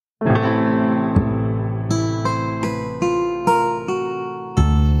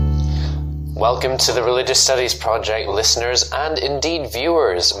Welcome to the Religious Studies Project listeners and indeed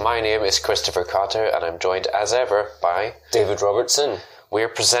viewers. My name is Christopher Cotter and I'm joined as ever by David Robertson. We are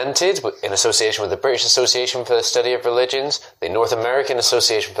presented in association with the British Association for the Study of Religions, the North American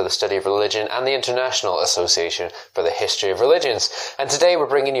Association for the Study of Religion, and the International Association for the History of Religions. And today we're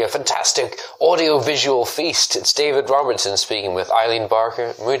bringing you a fantastic audio-visual feast. It's David Robertson speaking with Eileen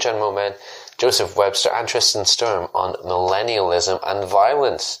Barker, Mujan Momen, Joseph Webster, and Tristan Sturm on Millennialism and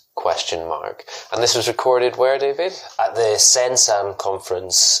Violence, ? And this was recorded where, David? At the CENSAM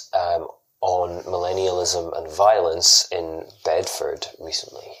conference on Millennialism and Violence in Bedford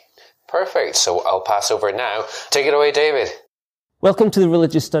recently. Perfect. So I'll pass over now. Take it away, David. Welcome to the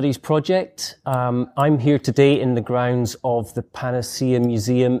Religious Studies Project. I'm here today in the grounds of the Panacea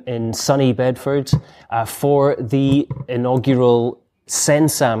Museum in sunny Bedford for the inaugural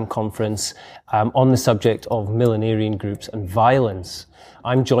CENSAM conference on the subject of millenarian groups and violence.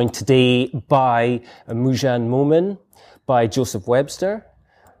 I'm joined today by Mujan Momen, by Joseph Webster,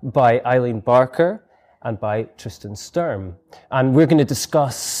 by Eileen Barker, and by Tristan Sturm. And we're going to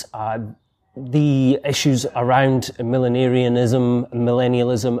discuss the issues around millenarianism,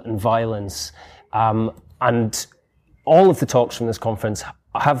 millennialism, and violence. And all of the talks from this conference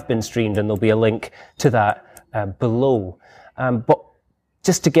have been streamed, and there'll be a link to that below. But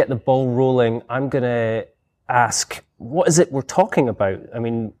just to get the ball rolling, I'm going to ask, what is it we're talking about? I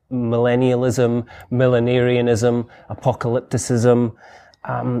mean, millennialism, millenarianism, apocalypticism,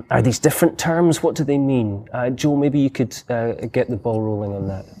 are these different terms? What do they mean? Joe, maybe you could get the ball rolling on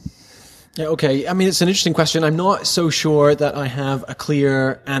that. Yeah, okay. I mean, it's an interesting question. I'm not so sure that I have a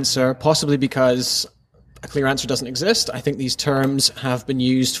clear answer, possibly because a clear answer doesn't exist. I think these terms have been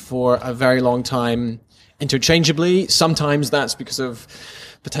used for a very long time interchangeably. Sometimes that's because of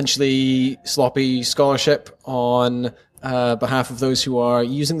potentially sloppy scholarship on behalf of those who are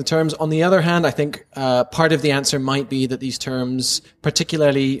using the terms. On the other hand, I think part of the answer might be that these terms,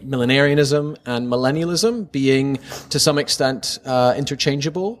 particularly millenarianism and millennialism, being to some extent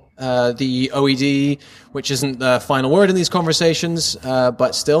interchangeable. The OED, which isn't the final word in these conversations,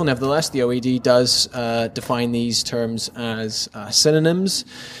 but still, nevertheless, the OED does define these terms as synonyms.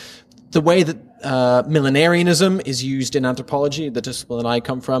 The way that millenarianism is used in anthropology, the discipline I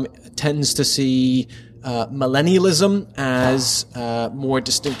come from, tends to see millennialism as more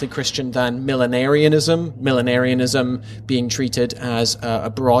distinctly Christian than millenarianism. Millenarianism being treated as a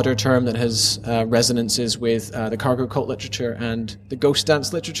broader term that has resonances with the cargo cult literature and the ghost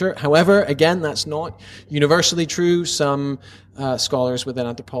dance literature. However, again, that's not universally true. Some scholars within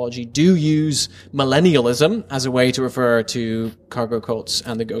anthropology do use millennialism as a way to refer to cargo cults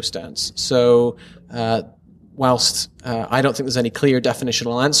and the ghost dance. So whilst I don't think there's any clear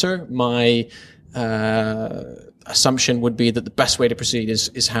definitional answer, my assumption would be that the best way to proceed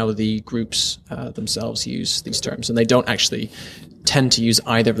is how the groups themselves use these terms, and they don't actually tend to use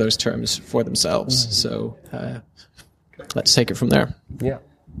either of those terms for themselves. Mm-hmm. So let's take it from there. Yeah.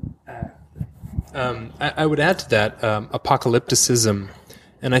 I would add to that apocalypticism,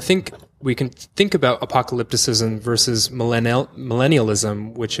 and I think we can think about apocalypticism versus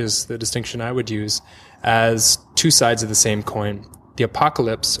millennialism, which is the distinction I would use, as two sides of the same coin. The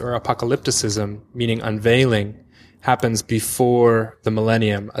apocalypse, or apocalypticism, meaning unveiling, happens before the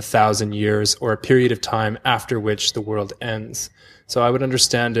millennium, 1,000 years, or a period of time after which the world ends. So I would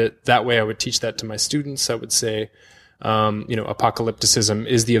understand it that way. I would teach that to my students. I would say, apocalypticism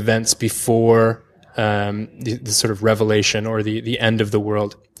is the events before the sort of revelation or the end of the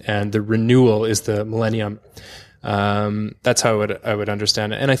world, and the renewal is the millennium. That's how I would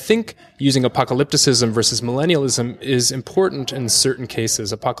understand it. And I think using apocalypticism versus millennialism is important in certain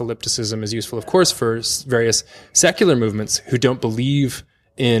cases. Apocalypticism is useful, of course, for various secular movements who don't believe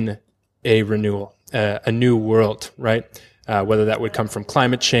in a renewal, a new world, right? Whether that would come from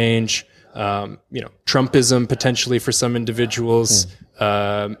climate change, Trumpism potentially for some individuals,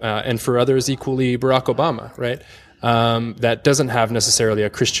 and for others equally Barack Obama, right? That doesn't have necessarily a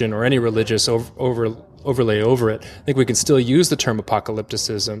Christian or any religious overlay over it. I think we can still use the term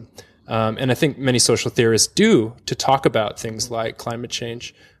apocalypticism, and I think many social theorists do, to talk about things like climate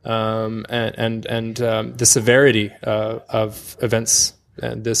change and the severity of events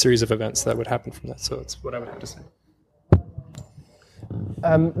and the series of events that would happen from that. So that's what I would have to say.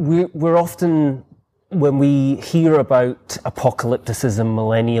 We're often, when we hear about apocalypticism,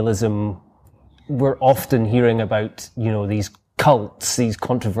 millennialism, we're often hearing about, these cults, these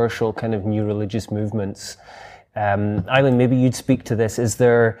controversial kind of new religious movements. Eileen, maybe you'd speak to this. Is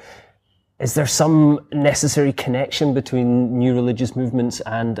there some necessary connection between new religious movements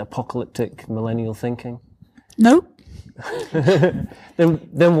and apocalyptic millennial thinking? No.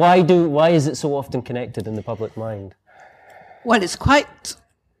 Then why is it so often connected in the public mind? Well, it's quite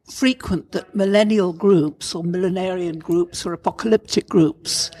frequent that millennial groups or millenarian groups or apocalyptic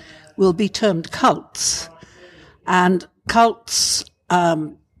groups will be termed cults. And cults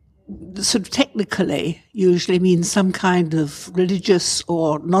sort of technically usually means some kind of religious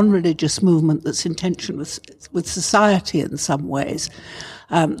or non-religious movement that's in tension with society in some ways.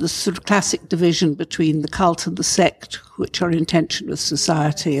 The sort of classic division between the cult and the sect, which are in tension with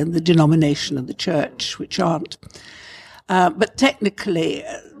society, and the denomination and the church, which aren't. But technically,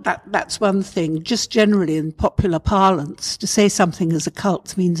 that's one thing. Just generally in popular parlance, to say something is a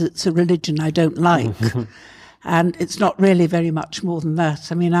cult means it's a religion I don't like. And it's not really very much more than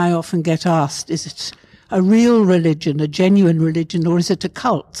that. I mean, I often get asked, is it a real religion, a genuine religion, or is it a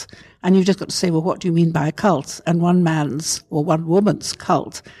cult? And you've just got to say, well, what do you mean by a cult? And one man's or one woman's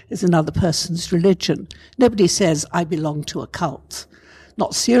cult is another person's religion. Nobody says, I belong to a cult.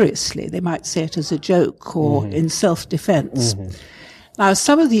 Not seriously. They might say it as a joke or in self-defense. Now,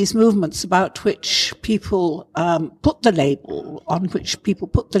 some of these movements about which people put the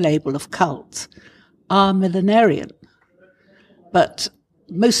label of cult are millenarian, but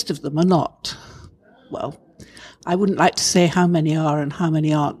most of them are not. Well, I wouldn't like to say how many are and how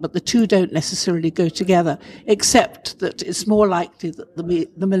many aren't, but the two don't necessarily go together, except that it's more likely that the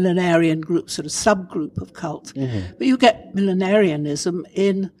millenarian group's sort of subgroup of cult. But you get millenarianism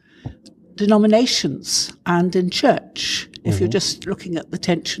in denominations and in church, if you're just looking at the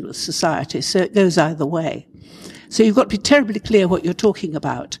tension of society. So it goes either way. So you've got to be terribly clear what you're talking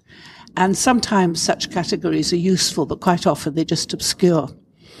about. And sometimes such categories are useful, but quite often they're just obscure.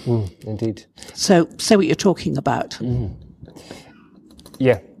 Indeed. So what you're talking about.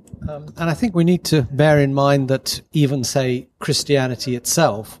 Yeah. And I think we need to bear in mind that even, say, Christianity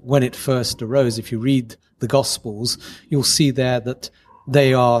itself, when it first arose, if you read the Gospels, you'll see there that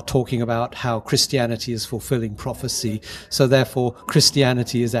they are talking about how Christianity is fulfilling prophecy. So therefore,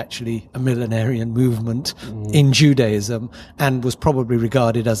 Christianity is actually a millenarian movement in Judaism and was probably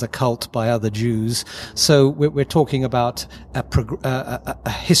regarded as a cult by other Jews. So we're talking about a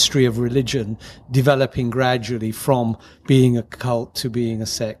history of religion developing gradually from being a cult to being a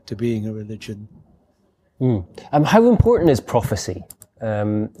sect to being a religion. How important is prophecy?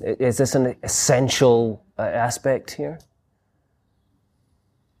 Is this an essential aspect here?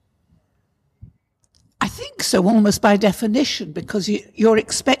 I think so, almost by definition, because you're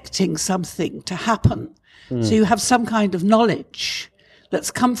expecting something to happen. So you have some kind of knowledge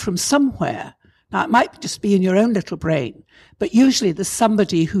that's come from somewhere. Now, it might just be in your own little brain, but usually there's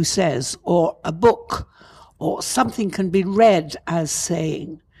somebody who says, or a book, or something can be read as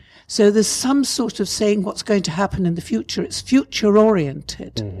saying. So there's some sort of saying what's going to happen in the future. It's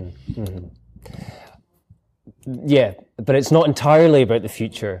future-oriented. Yeah, but it's not entirely about the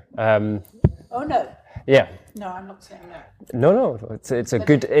future. Oh, no. Yeah. No, I'm not saying that. No. It's a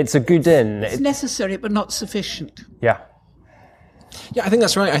good in. It's necessary, but not sufficient. Yeah. Yeah, I think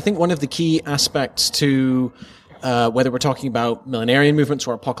that's right. I think one of the key aspects to whether we're talking about millenarian movements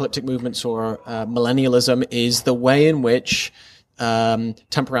or apocalyptic movements or millennialism is the way in which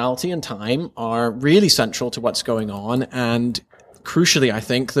temporality and time are really central to what's going on. And crucially, I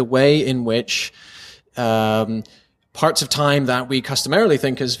think, the way in which parts of time that we customarily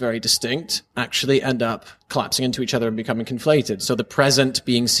think is very distinct actually end up collapsing into each other and becoming conflated. So the present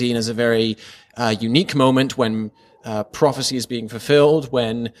being seen as a very unique moment when prophecy is being fulfilled,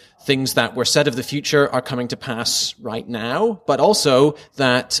 when things that were said of the future are coming to pass right now, but also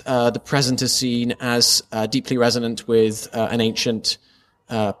that the present is seen as deeply resonant with an ancient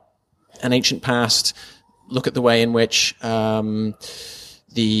past. Look at the way in which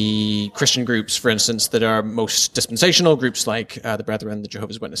the Christian groups, for instance, that are most dispensational, groups like the Brethren, the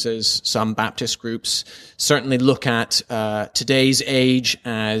Jehovah's Witnesses, some Baptist groups, certainly look at today's age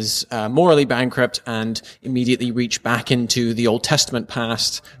as morally bankrupt and immediately reach back into the Old Testament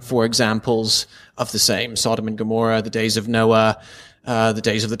past for examples of the same. Sodom and Gomorrah, the days of Noah, the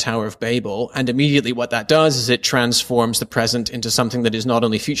days of the Tower of Babel. And immediately what that does is it transforms the present into something that is not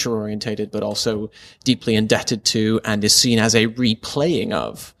only future-orientated, but also deeply indebted to and is seen as a replaying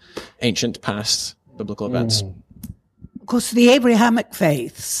of ancient past biblical events. Of course, the Abrahamic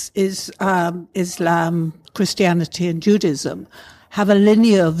faiths, Islam, Christianity, and Judaism, have a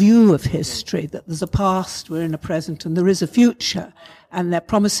linear view of history, that there's a past, we're in a present, and there is a future. And they're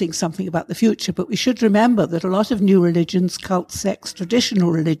promising something about the future. But we should remember that a lot of new religions, cults, sects,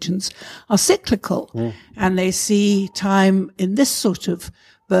 traditional religions, are cyclical. And they see time in this sort of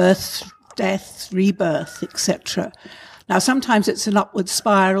birth, death, rebirth, etc. Now, sometimes it's an upward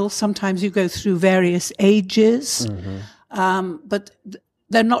spiral. Sometimes you go through various ages. But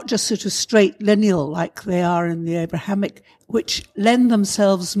they're not just sort of straight lineal like they are in the Abrahamic, which lend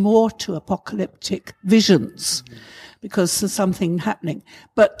themselves more to apocalyptic visions because there's something happening.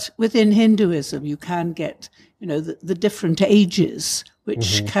 But within Hinduism, you can get, the different ages,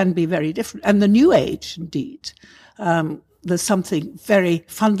 which can be very different. And the New Age, indeed. There's something very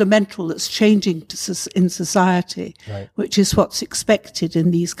fundamental that's changing in society, which is what's expected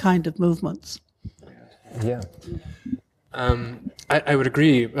in these kind of movements. Yeah. I would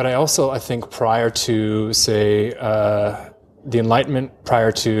agree, but I think prior to, say, the Enlightenment,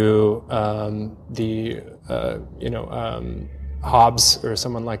 prior to Hobbes or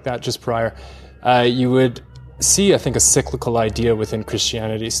someone like that, just prior, you would see, I think, a cyclical idea within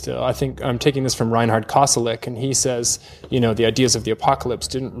Christianity still. I think I'm taking this from Reinhard Koselleck, and he says, the ideas of the apocalypse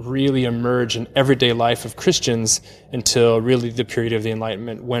didn't really emerge in everyday life of Christians until really the period of the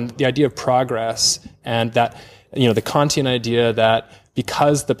Enlightenment, when the idea of progress and that, the Kantian idea that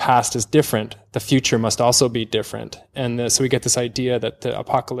because the past is different, the future must also be different. And so we get this idea that the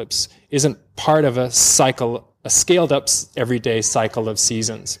apocalypse isn't part of a cycle, a scaled up everyday cycle of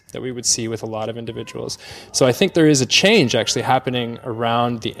seasons that we would see with a lot of individuals. So I think there is a change actually happening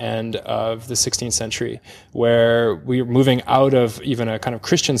around the end of the 16th century where we're moving out of even a kind of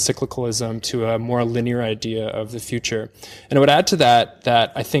Christian cyclicalism to a more linear idea of the future. And I would add to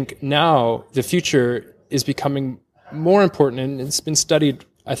that I think now the future is becoming more important, and it's been studied,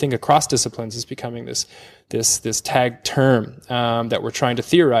 I think, across disciplines, is becoming this tag term that we're trying to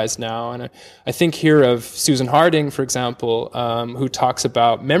theorize now. And I think here of Susan Harding, for example, who talks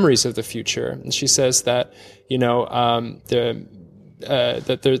about memories of the future, and she says that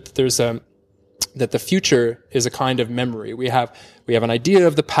that the future is a kind of memory. We have an idea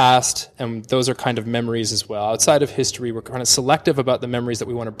of the past, and those are kind of memories as well. Outside of history, we're kind of selective about the memories that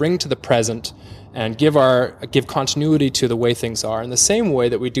we want to bring to the present and give continuity to the way things are. In the same way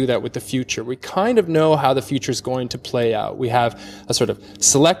that we do that with the future, we kind of know how the future is going to play out. We have a sort of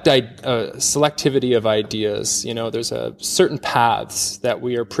selectivity of ideas. There's a certain paths that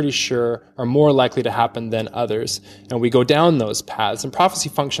we are pretty sure are more likely to happen than others, and we go down those paths. And prophecy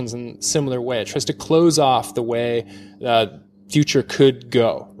functions in a similar way. It tries to close off the way future could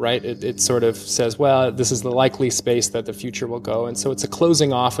go, right? It sort of says, well, this is the likely space that the future will go. And so it's a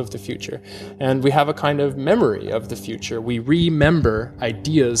closing off of the future. And we have a kind of memory of the future. We remember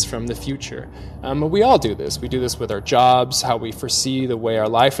ideas from the future. We all do this. We do this with our jobs, how we foresee the way our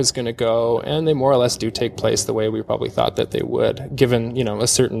life is going to go, and they more or less do take place the way we probably thought that they would, given, a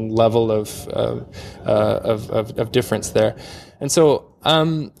certain level of difference there. And so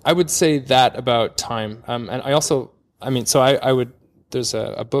I would say that about time. And I also, there's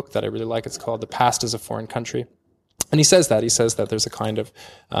a book that I really like. It's called The Past is a Foreign Country. And he says that there's a kind of,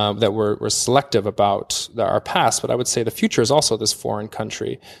 that we're selective about our past, but I would say the future is also this foreign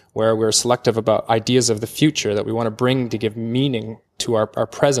country where we're selective about ideas of the future that we want to bring to give meaning to our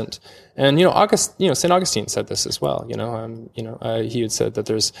present. And, St. Augustine said this as well. He had said that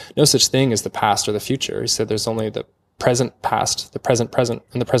there's no such thing as the past or the future. He said there's only the present past, the present present,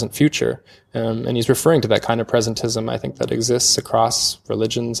 and the present future. And he's referring to that kind of presentism, I think, that exists across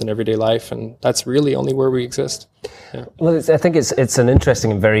religions and everyday life, and that's really only where we exist. Yeah. Well, I think it's an interesting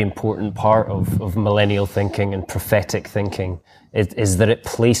and very important part of millennial thinking and prophetic thinking is that it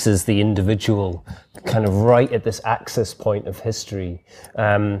places the individual kind of right at this axis point of history.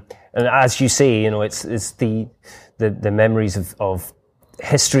 And as you say, it's the memories of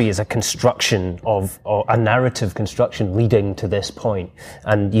history is a construction of a narrative construction leading to this point,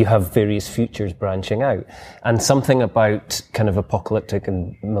 and you have various futures branching out. And something about kind of apocalyptic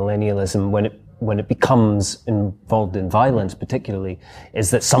and millennialism when it becomes involved in violence particularly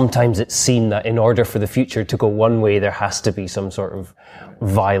is that sometimes it's seen that in order for the future to go one way there has to be some sort of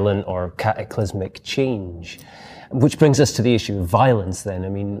violent or cataclysmic change. Which brings us to the issue of violence then. I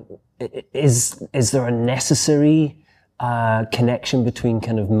mean, is there a necessary connection between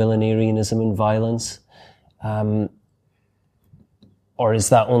kind of millenarianism and violence? Or is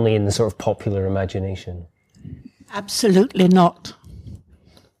that only in the sort of popular imagination? Absolutely not.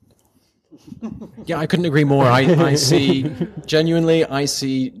 Yeah, I couldn't agree more. I see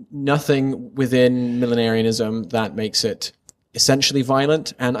nothing within millenarianism that makes it essentially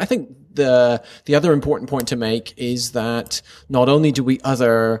violent. And I think the other important point to make is that not only do we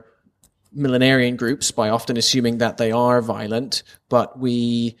other millenarian groups by often assuming that they are violent, but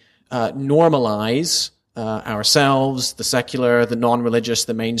we normalize ourselves, the secular, the non-religious,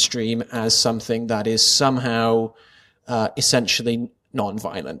 the mainstream, as something that is somehow essentially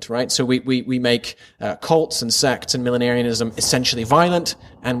non-violent, right? So we make cults and sects and millenarianism essentially violent,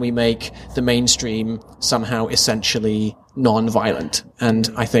 and we make the mainstream somehow essentially non-violent. And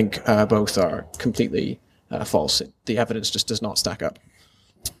I think both are completely false. The evidence just does not stack up.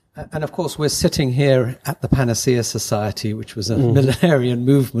 And of course, we're sitting here at the Panacea Society, which was a millenarian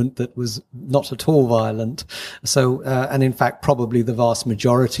movement that was not at all violent. So, and in fact, probably the vast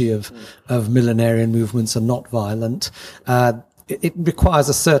majority of millenarian movements are not violent. It requires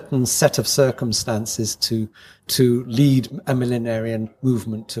a certain set of circumstances to lead a millenarian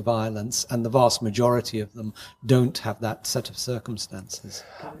movement to violence, and the vast majority of them don't have that set of circumstances.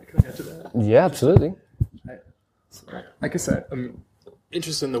 Can I add to that? Yeah, absolutely. Like I said, I'm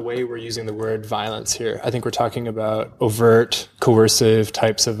interested in the way we're using the word violence here. I think we're talking about overt, coercive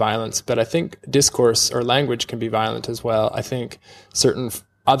types of violence, but I think discourse or language can be violent as well. I think certain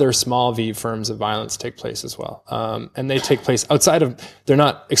other small v forms of violence take place as well. And they take place outside of, they're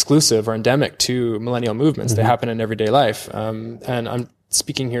not exclusive or endemic to millennial movements. They happen in everyday life. And I'm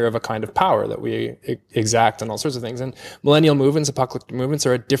speaking here of a kind of power that we exact on all sorts of things. And millennial movements, apocalyptic movements,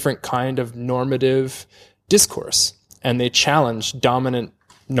 are a different kind of normative discourse. And they challenge dominant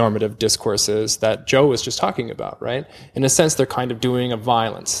normative discourses that Joe was just talking about, right? In a sense, they're kind of doing a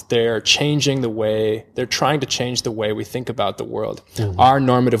violence. They're changing the way, they're trying to change the way we think about the world. Our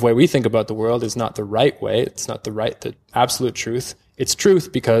normative way we think about the world is not the right way. It's not the absolute truth. It's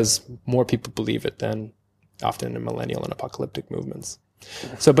truth because more people believe it than often in millennial and apocalyptic movements.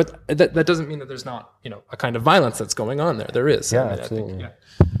 So, but that doesn't mean that there's not, a kind of violence that's going on there. There is. Yeah, absolutely. I think,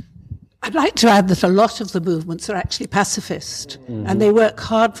 I'd like to add that a lot of the movements are actually pacifist, and they work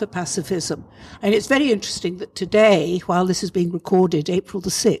hard for pacifism. And it's very interesting that today, while this is being recorded, April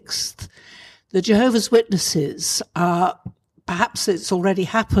the 6th, the Jehovah's Witnesses are, perhaps it's already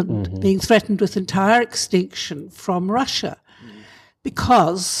happened, being threatened with entire extinction from Russia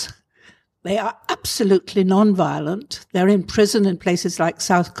because they are absolutely non-violent. They're in prison in places like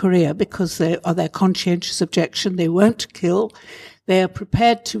South Korea because of their conscientious objection. They won't kill. They are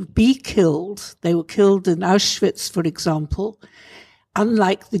prepared to be killed. They were killed in Auschwitz, for example,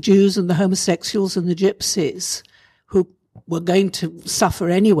 unlike the Jews and the homosexuals and the gypsies who were going to suffer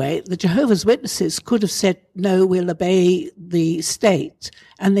anyway. The Jehovah's Witnesses could have said, no, we'll obey the state.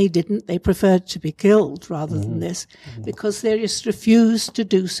 And they didn't. They preferred to be killed rather than this because they just refused to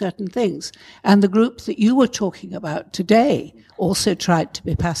do certain things. And the group that you were talking about today also tried to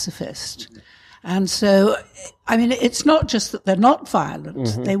be pacifist. And so, I mean, it's not just that they're not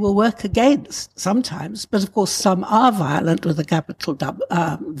violent. They will work against sometimes, but of course some are violent with a capital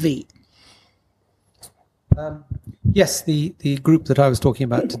V. Yes, the group that I was talking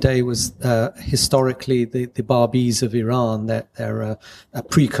about today was historically the Babis of Iran. They're a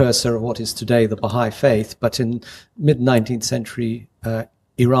precursor of what is today the Baha'i faith, but in mid-19th century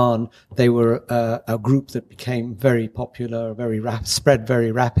Iran, they were a group that became very popular, spread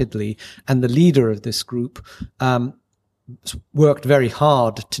very rapidly, and the leader of this group worked very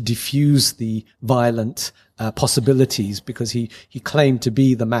hard to diffuse the violent possibilities because he claimed to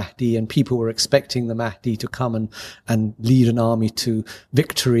be the Mahdi, and people were expecting the Mahdi to come and lead an army to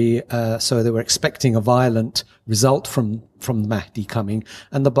victory. So they were expecting a violent result from the Mahdi coming,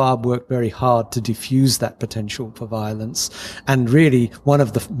 and the Bab worked very hard to diffuse that potential for violence. And really, one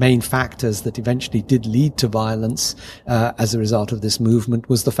of the main factors that eventually did lead to violence as a result of this movement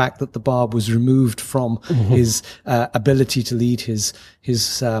was the fact that the Bab was removed from his ability to lead his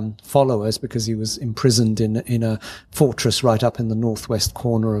followers because he was imprisoned in a fortress right up in the northwest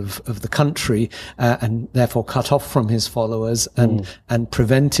corner of the country, and therefore cut off from his followers and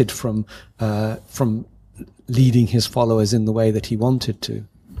prevented from leading his followers in the way that he wanted to.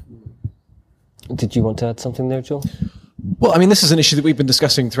 Did you want to add something there, Joel? Well, I mean, this is an issue that we've been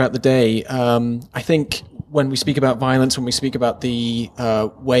discussing throughout the day. I think when we speak about violence, when we speak about the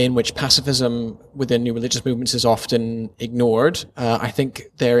way in which pacifism within new religious movements is often ignored, I think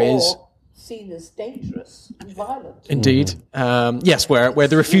there is seen as dangerous and violent. Indeed, yes, where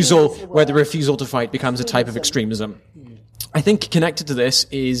the refusal to fight becomes a type of extremism. I think connected to this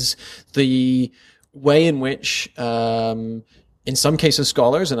is the way in which, in some cases,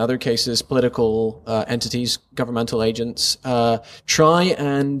 scholars, in other cases, political entities, governmental agents, try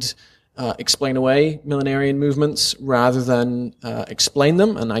and explain away millenarian movements rather than explain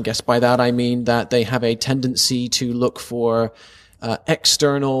them. And I guess by that I mean that they have a tendency to look for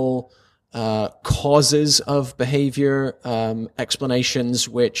external causes of behavior, explanations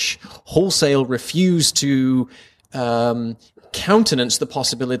which wholesale refuse to countenance the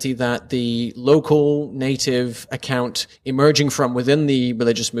possibility that the local native account emerging from within the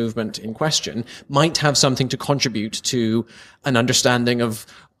religious movement in question might have something to contribute to an understanding of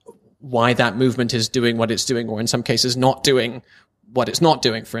why that movement is doing what it's doing, or in some cases not doing what it's not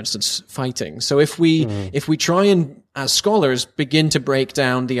doing, for instance, fighting. So if we try and, as scholars, begin to break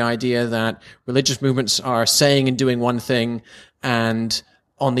down the idea that religious movements are saying and doing one thing, and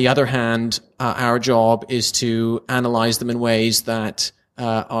on the other hand, our job is to analyze them in ways that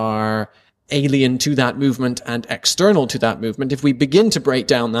are alien to that movement and external to that movement, if we begin to break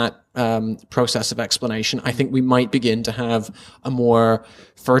down that process of explanation, I think we might begin to have a more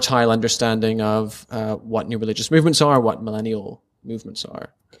fertile understanding of what new religious movements are, what millennial movements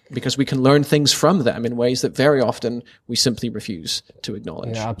are, because we can learn things from them in ways that very often we simply refuse to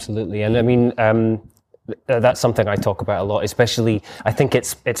acknowledge. Yeah, absolutely. And I mean, that's something I talk about a lot, especially I think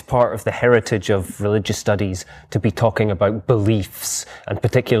it's part of the heritage of religious studies to be talking about beliefs, and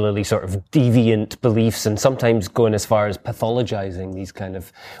particularly sort of deviant beliefs, and sometimes going as far as pathologizing these kind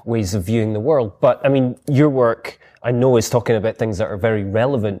of ways of viewing the world. But I mean, your work, I know, is talking about things that are very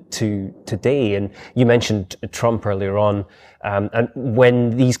relevant to today. And you mentioned Trump earlier on. And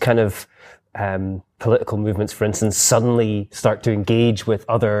when these kind of political movements, for instance, suddenly start to engage with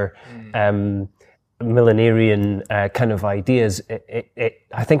other millenarian kind of ideas,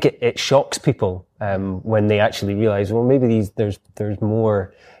 I think it shocks people when they actually realize, well, maybe there's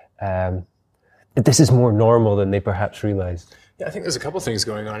more. This is more normal than they perhaps realized. Yeah, I think there's a couple things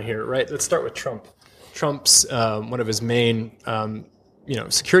going on here, right? Let's start with Trump. Trump's one of his main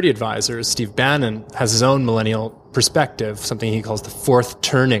security advisors, Steve Bannon, has his own millennial perspective, something he calls the fourth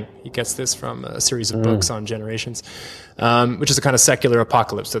turning. He gets this from a series of books on generations, which is a kind of secular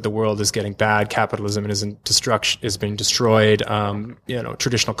apocalypse, that the world is getting bad, capitalism is being destroyed,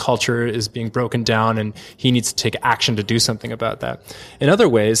 traditional culture is being broken down, and he needs to take action to do something about that. In other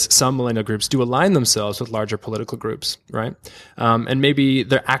ways, some millennial groups do align themselves with larger political groups, right? And maybe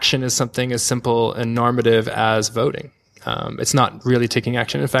their action is something as simple and normative as voting. It's not really taking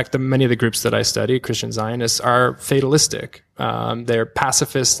action. In fact, many of the groups that I study, Christian Zionists, are fatalistic. They're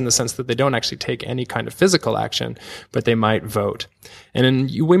pacifists in the sense that they don't actually take any kind of physical action, but they might vote.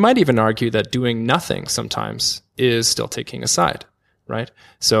 And we might even argue that doing nothing sometimes is still taking a side, right?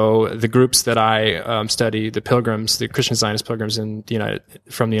 So the groups that I study, the pilgrims, the Christian Zionist pilgrims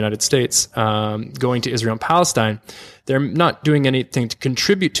from the United States, going to Israel and Palestine, they're not doing anything to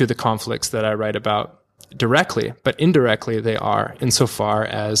contribute to the conflicts that I write about directly, but indirectly they are, insofar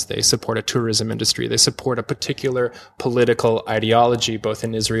as they support a tourism industry. They support a particular political ideology, both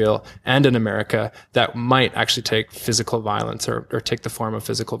in Israel and in America, that might actually take physical violence or take the form of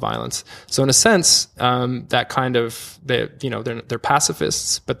physical violence. So in a sense, that kind of, they're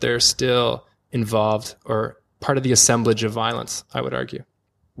pacifists, but they're still involved or part of the assemblage of violence, I would argue.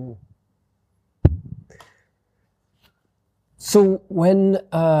 So when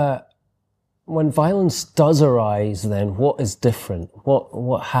violence does arise, then what is different?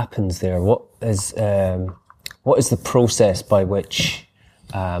 What happens there? What is the process by which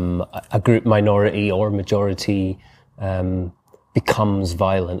a group, minority or majority, becomes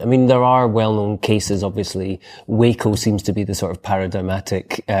violent? I mean, there are well-known cases. Obviously, Waco seems to be the sort of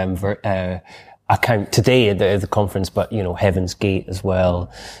paradigmatic account today at the conference, but Heaven's Gate as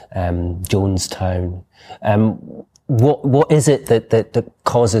well, Jonestown. What is it that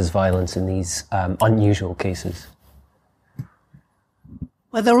causes violence in these unusual cases?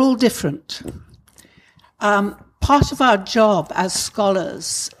 Well, they're all different. Part of our job as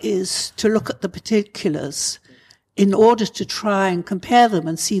scholars is to look at the particulars in order to try and compare them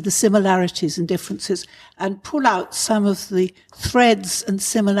and see the similarities and differences and pull out some of the threads and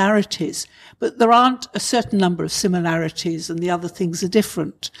similarities. But there aren't a certain number of similarities and the other things are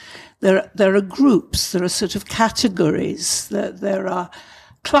different. There are groups, there are sort of categories, there are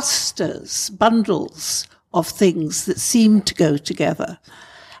clusters, bundles of things that seem to go together.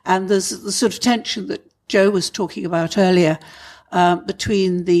 And there's the sort of tension that Joe was talking about earlier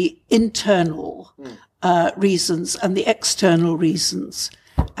between the internal reasons and the external reasons.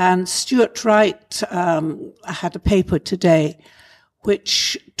 And Stuart Wright had a paper today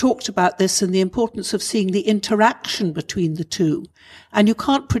which talked about this and the importance of seeing the interaction between the two. And you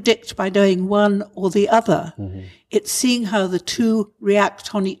can't predict by knowing one or the other. Mm-hmm. It's seeing how the two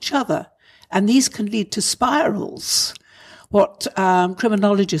react on each other. And these can lead to spirals, what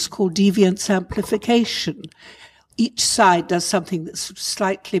criminologists call deviance amplification. Each side does something that's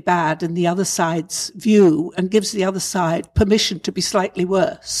slightly bad in the other side's view and gives the other side permission to be slightly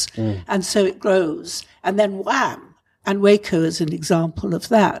worse. Mm. And so it grows. And then wham! And Waco is an example of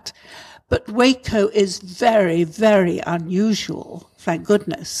that. But Waco is very, very unusual, thank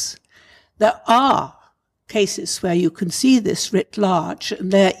goodness. There are cases where you can see this writ large, and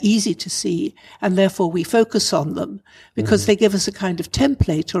they're easy to see, and therefore we focus on them because they give us a kind of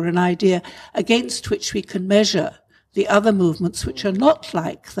template or an idea against which we can measure the other movements which are not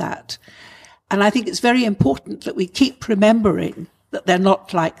like that. And I think it's very important that we keep remembering that they're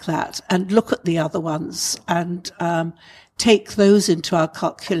not like that and look at the other ones and take those into our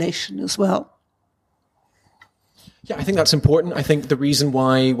calculation as well. Yeah, I think that's important. I think the reason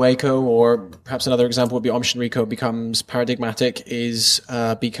why Waco, or perhaps another example would be Aum Shinrikyo, becomes paradigmatic is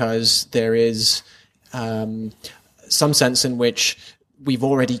because there is some sense in which we've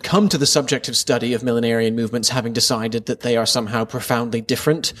already come to the subjective study of millenarian movements having decided that they are somehow profoundly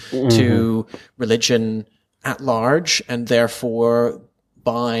different to religion at large, and therefore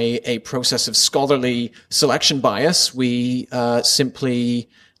by a process of scholarly selection bias, we simply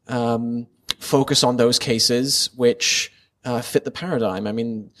focus on those cases which fit the paradigm. I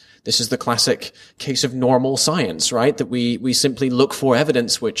mean, this is the classic case of normal science, right? That we simply look for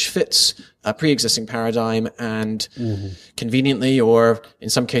evidence which fits a pre-existing paradigm and conveniently, or in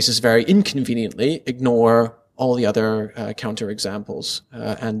some cases very inconveniently, ignore all the other counterexamples.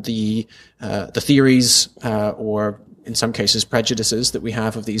 And the theories, or in some cases prejudices that we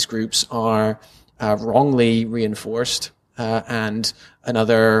have of these groups are wrongly reinforced. And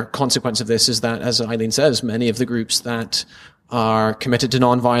another consequence of this is that, as Eileen says, many of the groups that are committed to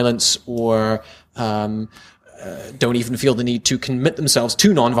nonviolence or don't even feel the need to commit themselves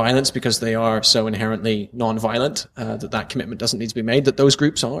to nonviolence because they are so inherently nonviolent that commitment doesn't need to be made, that those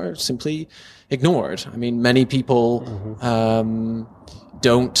groups are simply ignored. I mean, many people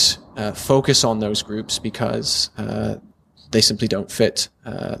don't focus on those groups because they simply don't fit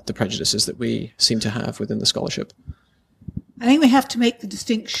the prejudices that we seem to have within the scholarship. I think we have to make the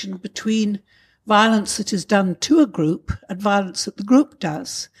distinction between violence that is done to a group and violence that the group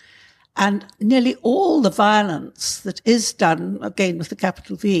does. And nearly all the violence that is done, again with the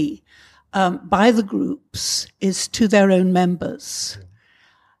capital V, by the groups is to their own members.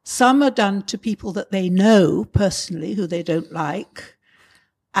 Some are done to people that they know personally, who they don't like,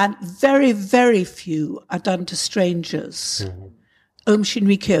 and very, very few are done to strangers. Aum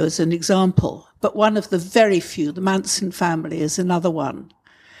Shinrikyo is an example, but one of the very few. The Manson family is another one.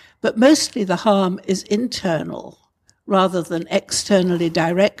 But mostly the harm is internal rather than externally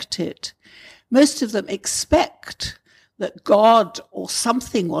directed. Most of them expect that God or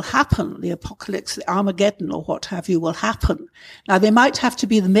something will happen, the apocalypse, the Armageddon or what have you will happen. Now, they might have to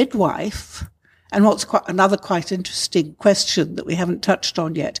be the midwife. And what's another quite interesting question that we haven't touched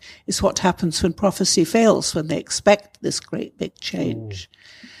on yet is what happens when prophecy fails, when they expect this great big change.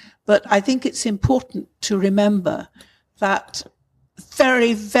 But I think it's important to remember that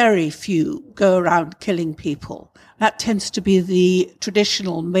very, very few go around killing people. That tends to be the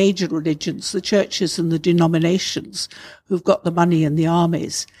traditional major religions, the churches and the denominations who've got the money and the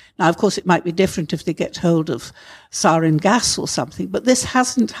armies. Now, of course, it might be different if they get hold of sarin gas or something, but this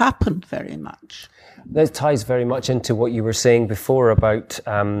hasn't happened very much. That ties very much into what you were saying before about,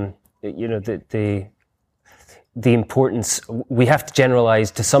 the importance. We have to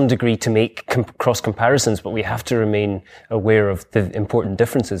generalize to some degree to make cross comparisons, but we have to remain aware of the important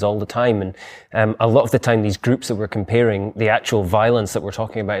differences all the time. And a lot of the time, these groups that we're comparing, the actual violence that we're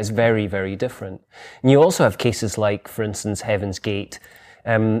talking about is very, very different. And you also have cases like, for instance, Heaven's Gate,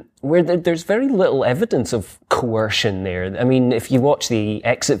 where there's very little evidence of coercion there. I mean, if you watch the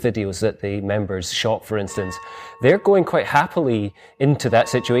exit videos that the members shot, for instance, they're going quite happily into that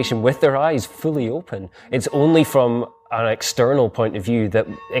situation with their eyes fully open. It's only from an external point of view that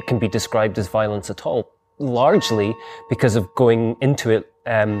it can be described as violence at all, largely because of going into it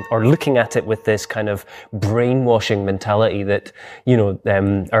or looking at it with this kind of brainwashing mentality that,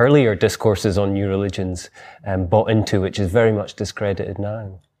 earlier discourses on new religions bought into, which is very much discredited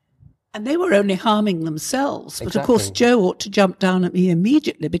now. And they were only harming themselves. Exactly. But of course, Joe ought to jump down at me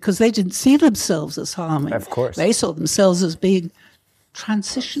immediately because they didn't see themselves as harming. Of course. They saw themselves as being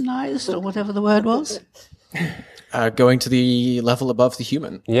transitionized or whatever the word was. Going to the level above the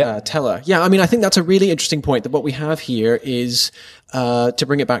human. Yeah. Teller. Yeah, I mean, I think that's a really interesting point, that what we have here is, to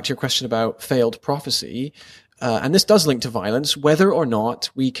bring it back to your question about failed prophecy, and this does link to violence, whether or not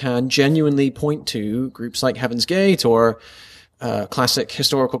we can genuinely point to groups like Heaven's Gate or classic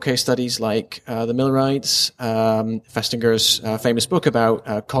historical case studies like the Millerites, Festinger's famous book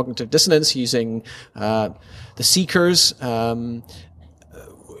about cognitive dissonance using the Seekers.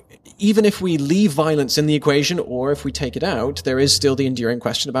 Even if we leave violence in the equation, or if we take it out, there is still the enduring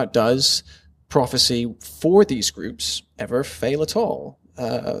question about, does prophecy for these groups ever fail at all?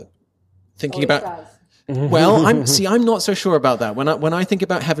 thinking about. Well, I'm not so sure about that. When I think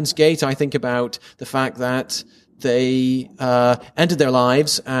about Heaven's Gate, I think about the fact that they ended their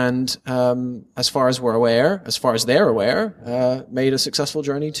lives and, as far as they're aware, made a successful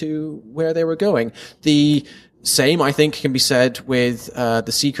journey to where they were going. The same, I think, can be said with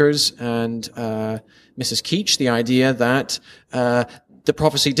the Seekers and Mrs. Keach. The idea that the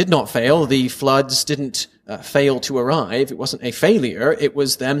prophecy did not fail, the floods didn't fail to arrive. It wasn't a failure. It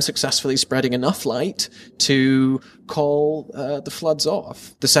was them successfully spreading enough light to call the floods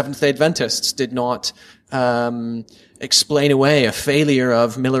off. The Seventh-day Adventists did not explain away a failure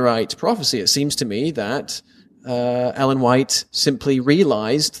of Millerite prophecy. It seems to me that Ellen White simply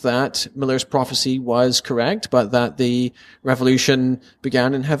realized that Miller's prophecy was correct, but that the revolution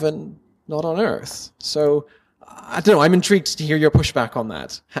began in heaven, not on earth. So I don't know. I'm intrigued to hear your pushback on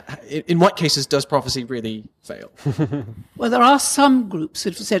that. In what cases does prophecy really fail? Well, there are some groups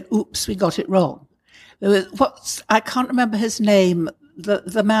that have said, oops, we got it wrong. I can't remember his name.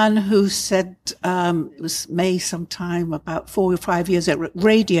 The man who said, it was May sometime, about 4 or 5 years ago,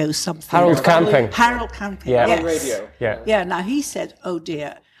 radio something. Harold Camping. Harold Camping, Yeah. yes. Radio. Yeah. Now he said, oh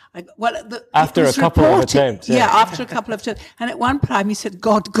dear. After a couple of attempts. Yeah, after a couple of attempts. And at one time he said,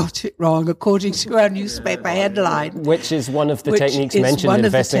 God got it wrong, according to our newspaper headline. Which is one of the techniques mentioned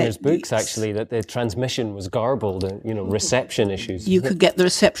in Fessinger's books, actually, that the transmission was garbled and, reception issues. You could get the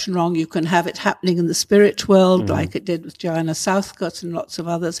reception wrong. You can have it happening in the spirit world, like it did with Joanna Southcott and lots of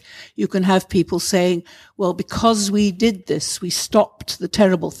others. You can have people saying, well, because we did this, we stopped the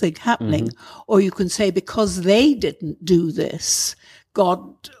terrible thing happening. Or you can say, because they didn't do this,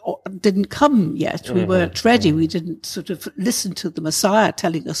 God didn't come yet. We weren't ready. We didn't sort of listen to the Messiah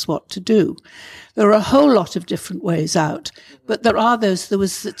telling us what to do. There are a whole lot of different ways out. But there was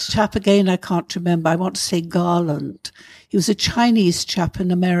the chap again, I can't remember. I want to say Garland. He was a Chinese chap in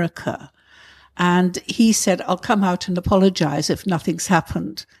America. And he said, I'll come out and apologize if nothing's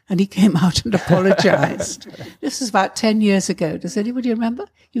happened. And he came out and apologized. This is about 10 years ago. Does anybody remember?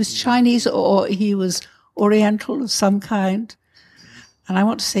 He was Chinese or he was Oriental of some kind. And I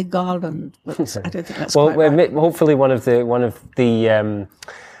want to say Garland, but I don't think that's quite right. Hopefully one of the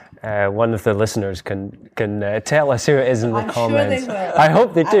listeners can tell us who it is in the comments. Sure they will. I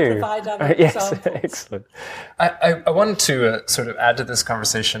hope they do. Provide other Yes, examples. excellent. I wanted to sort of add to this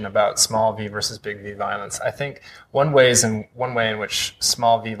conversation about small v versus big V violence. I think one way in which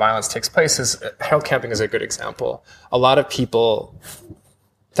small v violence takes place is Harold Camping is a good example. A lot of people,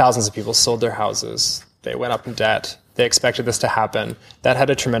 thousands of people, sold their houses. They went up in debt. They expected this to happen. That had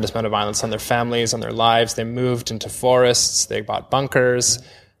a tremendous amount of violence on their families, on their lives. They moved into forests. They bought bunkers.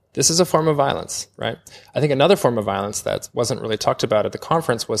 This is a form of violence, right? I think another form of violence that wasn't really talked about at the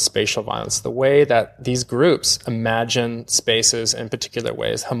conference was spatial violence. The way that these groups imagine spaces in particular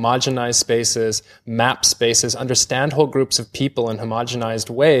ways, homogenize spaces, map spaces, understand whole groups of people in homogenized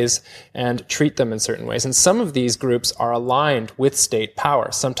ways, and treat them in certain ways. And some of these groups are aligned with state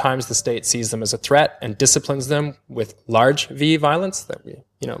power. Sometimes the state sees them as a threat and disciplines them with large V violence that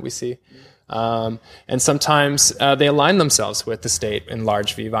we see. And sometimes they align themselves with the state in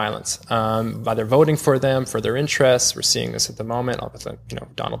large V violence by their voting for them, for their interests. We're seeing this at the moment.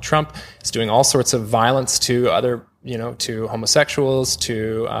 Donald Trump is doing all sorts of violence to other, to homosexuals,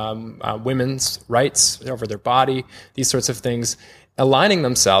 to women's rights over their body, these sorts of things, aligning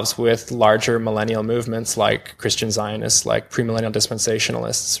themselves with larger millennial movements like Christian Zionists, like premillennial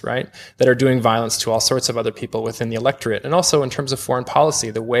dispensationalists, right, that are doing violence to all sorts of other people within the electorate. And also in terms of foreign policy,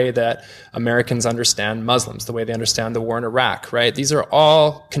 the way that Americans understand Muslims, the way they understand the war in Iraq, right? These are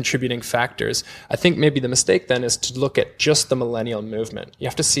all contributing factors. I think maybe the mistake then is to look at just the millennial movement. You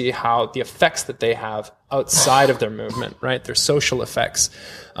have to see how the effects that they have outside of their movement, right? Their social effects.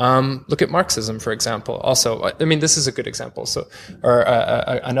 Look at Marxism, for example. Also, I mean, this is a good example. So,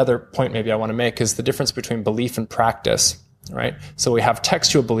 another point maybe I want to make is the difference between belief and practice, right? So we have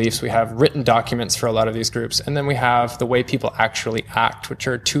textual beliefs, we have written documents for a lot of these groups, and then we have the way people actually act, which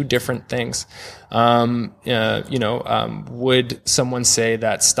are two different things. Would someone say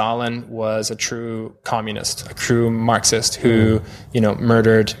that Stalin was a true communist, a true Marxist who,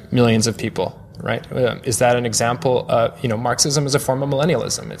 murdered millions of people? Right? Is that an example of, Marxism is a form of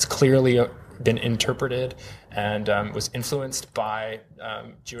millennialism. It's clearly been interpreted and was influenced by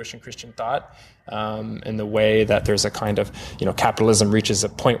Jewish and Christian thought in the way that there's a kind of, capitalism reaches a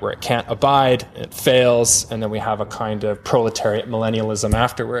point where it can't abide, it fails, and then we have a kind of proletariat millennialism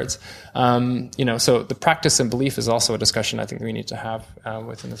afterwards. So the practice and belief is also a discussion I think we need to have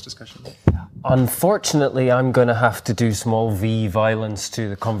within this discussion. Unfortunately, I'm going to have to do small v violence to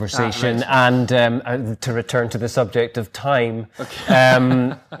the conversation and to return to the subject of time.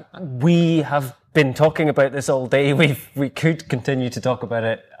 Okay. We have been talking about this all day. We could continue to talk about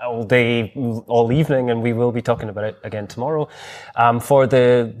it all day, all evening, and we will be talking about it again tomorrow. For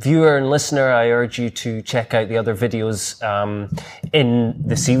the viewer and listener, I urge you to check out the other videos in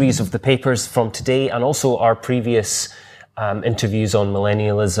the series of the papers from today, and also our previous interviews on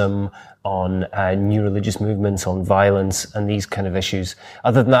millennialism, on new religious movements, on violence, and these kind of issues.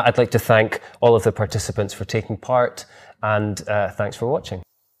 Other than that, I'd like to thank all of the participants for taking part, and thanks for watching.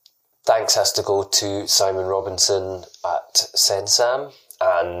 Thanks has to go to Simon Robinson at Sensam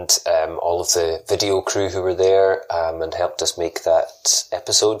and all of the video crew who were there and helped us make that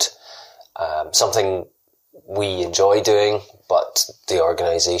episode. Something we enjoy doing, but the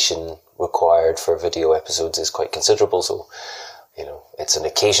organisation required for video episodes is quite considerable, so it's an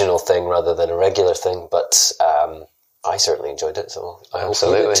occasional thing rather than a regular thing, but I certainly enjoyed it, so I hope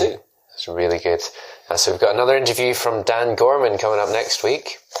you did too. It's really good. So we've got another interview from Dan Gorman coming up next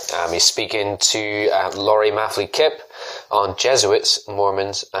week. He's speaking to Laurie Maffley-Kipp on Jesuits,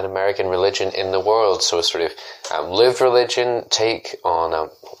 Mormons, and American religion in the world. So a sort of lived religion take on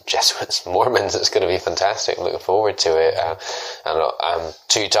Jesuits, Mormons. It's going to be fantastic. I'm looking forward to it.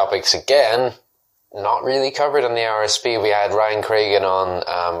 Two topics again, not really covered on the RSP. We had Ryan Cragen on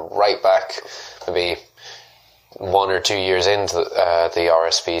right back, maybe 1 or 2 years into the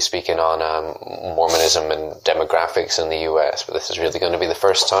RSP, speaking on Mormonism and demographics in the US, but this is really going to be the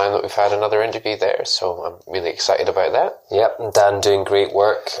first time that we've had another interview there, so I'm really excited about that. Yep, and Dan doing great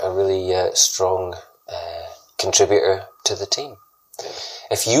work, a really strong contributor to the team.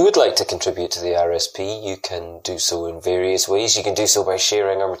 If you would like to contribute to the RSP, you can do so in various ways. You can do so by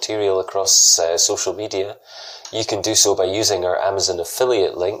sharing our material across social media. You can do so by using our Amazon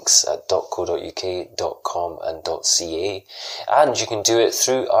affiliate links at .co.uk, .com and .ca. And you can do it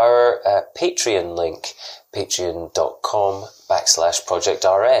through our Patreon link,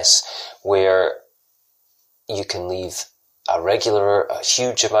 patreon.com/projectrs, where you can leave a regular, a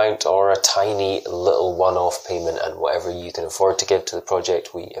huge amount, or a tiny little one-off payment, and whatever you can afford to give to the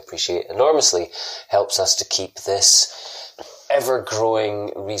project, we appreciate enormously. Helps us to keep this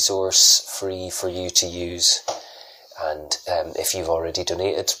ever-growing resource free for you to use. And if you've already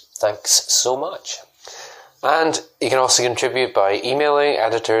donated, thanks so much. And you can also contribute by emailing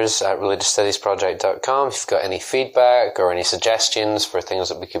editors@religiousstudiesproject.com if you've got any feedback or any suggestions for things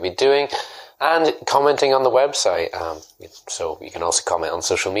that we could be doing, and commenting on the website. So you can also comment on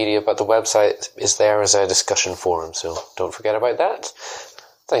social media, but the website is there as a discussion forum, so don't forget about that. I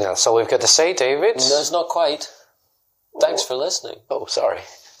think that's all we've got to say, David. No, it's not quite. Thanks for listening. Oh, sorry.